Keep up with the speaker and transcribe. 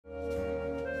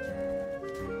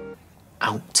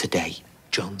Out today.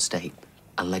 John Stape,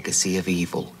 A Legacy of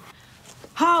Evil.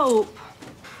 Hope!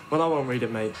 Well, I won't read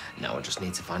it, mate. Now I just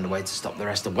need to find a way to stop the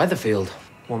rest of Weatherfield.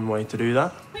 One way to do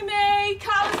that. Me,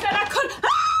 Carl said I couldn't.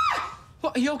 Ah!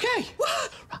 What, are you okay?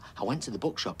 What? I went to the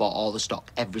bookshop, bought all the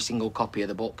stock, every single copy of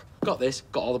the book. Got this,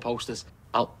 got all the posters.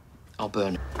 I'll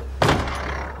burn it.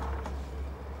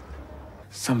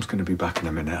 Sam's going to be back in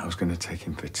a minute. I was going to take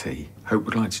him for tea. Hope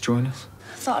would like to join us.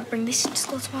 I thought I'd bring this into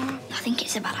school tomorrow. I think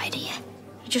it's a bad idea.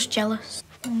 You're just jealous.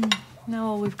 Now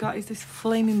all we've got is this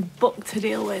flaming book to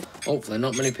deal with. Hopefully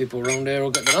not many people around here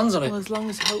will get their hands on it. Well, as long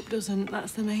as Hope doesn't,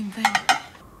 that's the main thing.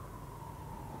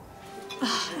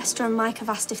 Oh, Esther and Mike have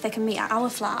asked if they can meet at our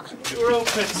flat. We're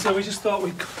open, so we just thought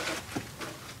we'd...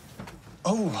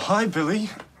 Oh, hi, Billy.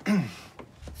 Have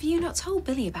you not told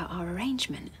Billy about our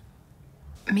arrangement?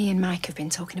 Me and Mike have been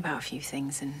talking about a few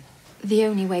things, and the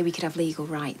only way we could have legal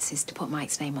rights is to put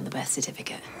Mike's name on the birth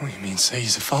certificate. What do you mean, say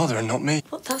he's the father and not me?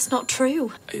 But that's not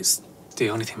true. It's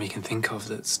the only thing we can think of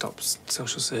that stops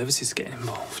social services getting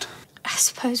involved. I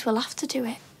suppose we'll have to do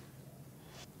it.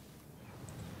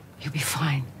 You'll be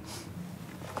fine.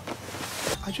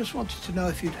 I just wanted to know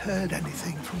if you'd heard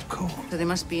anything from Corrie. So they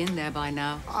must be in there by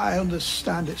now. I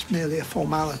understand it's merely a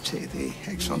formality, the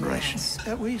exoneration.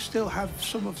 Yes. We still have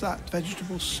some of that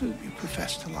vegetable soup you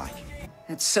profess to like.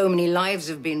 And so many lives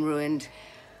have been ruined.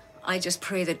 I just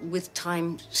pray that with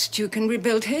time, Stu can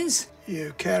rebuild his.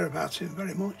 You care about him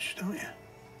very much, don't you?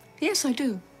 Yes, I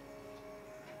do.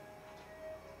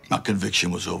 My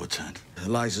conviction was overturned.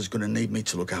 Eliza's going to need me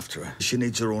to look after her. She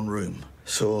needs her own room,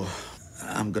 so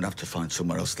I'm going to have to find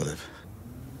somewhere else to live.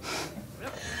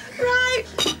 Right.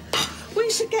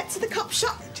 We should get to the cop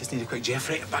shop. Just need a quick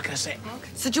Jeffrey back in a sec.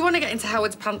 So do you want to get into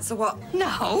Howard's pants or what?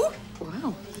 No.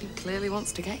 Well, he clearly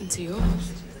wants to get into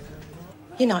yours.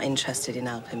 You're not interested in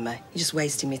helping me. You're just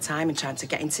wasting my time and trying to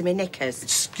get into my knickers.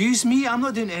 Excuse me, I'm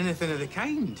not doing anything of the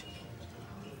kind.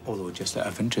 Although, just out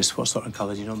of interest, what sort of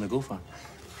colour do you normally go for?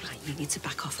 Right, you need to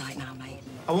back off right now, mate.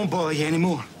 I won't bother you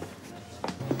anymore.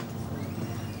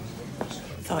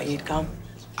 Thought you'd gone.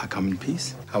 I come in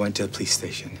peace. I went to the police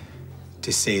station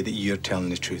to say that you're telling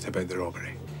the truth about the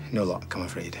robbery. No luck, I'm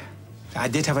afraid. I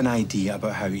did have an idea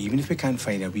about how, even if we can't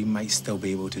find her, we might still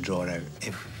be able to draw her out.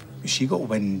 If she got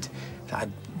wind that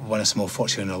I'd won a small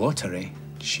fortune in the lottery,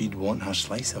 she'd want her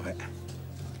slice of it.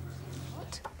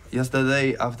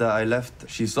 Yesterday, after I left,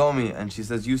 she saw me and she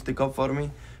says, you stick up for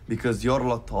me because your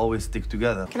lot always stick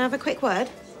together. Can I have a quick word?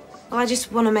 Well, I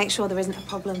just want to make sure there isn't a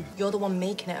problem. You're the one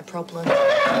making it a problem.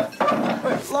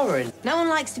 Lauren. No one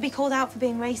likes to be called out for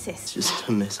being racist. It's just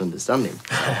a misunderstanding.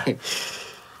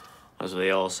 As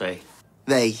they all say.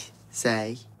 They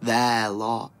say their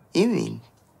lot. You mean?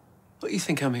 What do you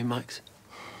think I mean, Max?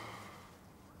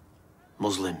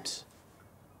 Muslims.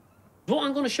 What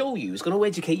I'm going to show you is going to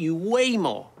educate you way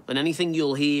more than anything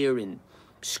you'll hear in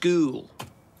school.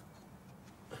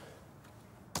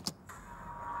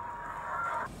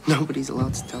 Nobody's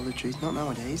allowed to tell the truth, not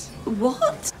nowadays.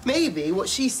 What? Maybe what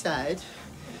she said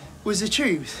was the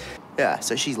truth. Yeah,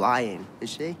 so she's lying, is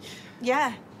she?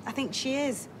 Yeah, I think she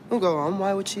is. Well, go on,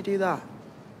 why would she do that?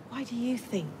 Why do you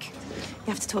think?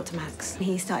 You have to talk to Max.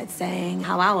 He started saying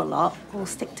how our lot all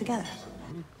stick together.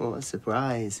 What a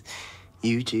surprise.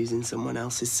 You choosing someone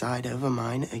else's side over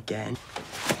mine again.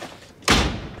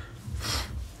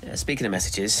 Speaking of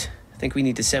messages, I think we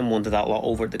need to send one to that lot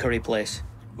over at the curry place.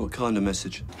 What kind of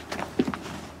message?